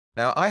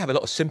Now, I have a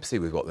lot of sympathy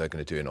with what they're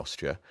going to do in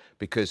Austria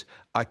because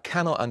I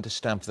cannot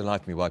understand for the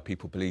life of me why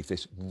people believe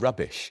this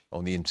rubbish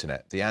on the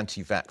internet, the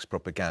anti-vax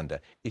propaganda.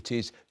 It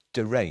is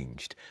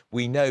deranged.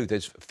 We know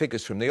there's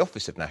figures from the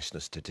Office of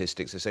National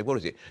Statistics that say, what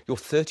is it? You're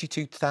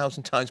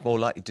 32,000 times more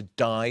likely to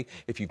die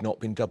if you've not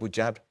been double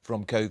jabbed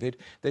from COVID.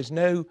 There's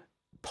no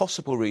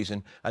possible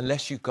reason,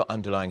 unless you've got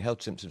underlying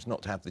health symptoms,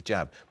 not to have the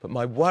jab. But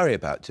my worry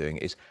about doing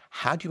it is,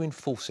 how do you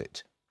enforce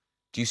it?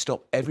 Do you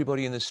stop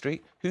everybody in the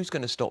street? Who's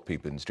going to stop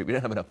people in the street? We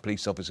don't have enough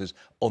police officers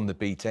on the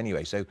beat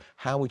anyway. So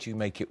how would you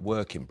make it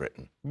work in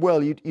Britain?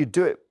 Well, you'd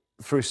do it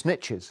through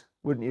snitches,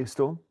 wouldn't you,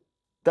 Storm?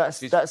 That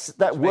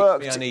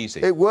worked. Makes me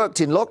uneasy. It worked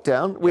in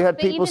lockdown. We had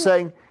people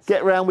saying,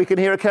 "Get round, we can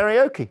hear a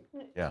karaoke."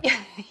 Yeah.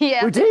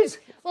 Yeah. We did.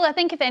 Well, I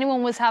think if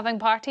anyone was having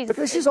parties, but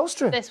this is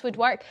Austria. This would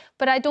work.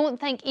 But I don't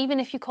think, even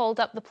if you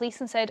called up the police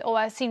and said, "Oh,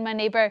 I've seen my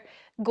neighbour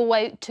go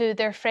out to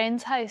their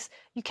friend's house,"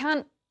 you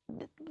can't.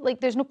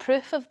 Like, there's no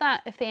proof of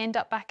that if they end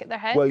up back at their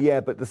house. Well,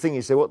 yeah, but the thing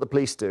is, so what the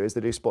police do is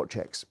they do spot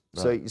checks.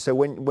 Right. So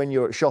when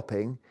you're at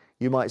shopping,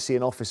 you might see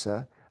an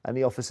officer, and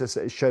the officer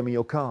says, "Show me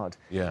your card."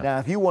 Yeah. Now,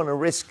 if you want to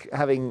risk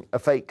having a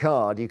fake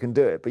card, you can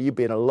do it, but you'd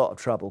be in a lot of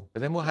trouble.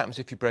 But then what happens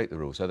if you break the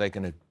rules? Are they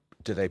going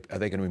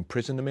to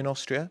imprison them in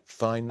Austria?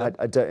 Fine them?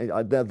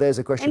 There's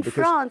a question. In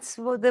France,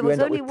 there was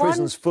only one.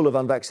 Prisons full of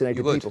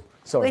unvaccinated people.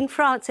 Sorry. In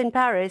France, in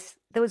Paris,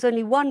 there was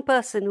only one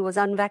person who was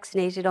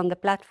unvaccinated on the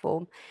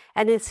platform,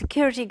 and a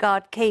security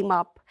guard came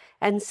up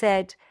and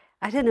said,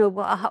 "I don't know,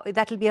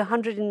 that'll be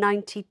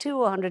 192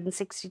 or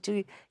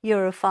 162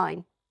 euro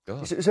fine."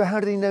 So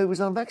how did he know he was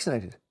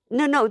unvaccinated?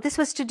 No, this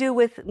was to do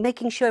with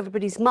making sure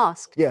everybody's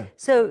masked. Yeah.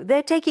 So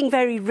they're taking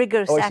very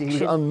rigorous action. He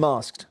was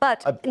unmasked.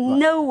 But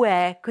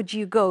nowhere could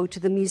you go to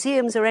the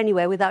museums or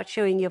anywhere without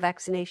showing your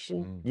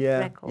vaccination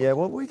record. Yeah,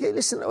 well,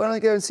 listen, when I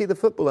go and see the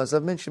football, as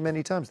I've mentioned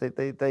many times,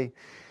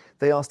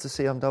 they ask to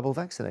see I'm double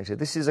vaccinated.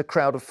 This is a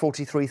crowd of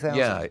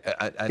 43,000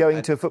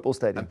 going to a football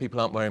stadium. And people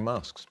aren't wearing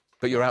masks,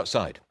 but you're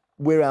outside.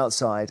 We're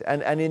outside,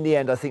 and in the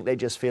end, I think they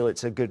just feel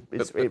it's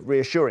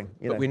reassuring.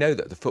 But we know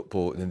that the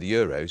football in the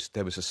Euros,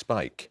 there was a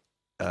spike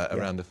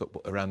around the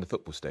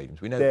football stadiums.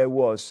 We know there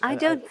was. I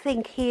don't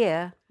think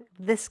here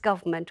this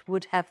government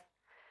would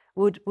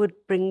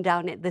bring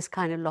down this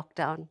kind of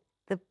lockdown.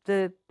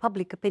 The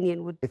public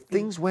opinion would. If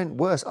things went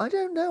worse, I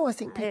don't know. I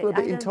think people are a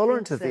bit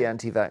intolerant of the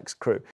anti-vax crew.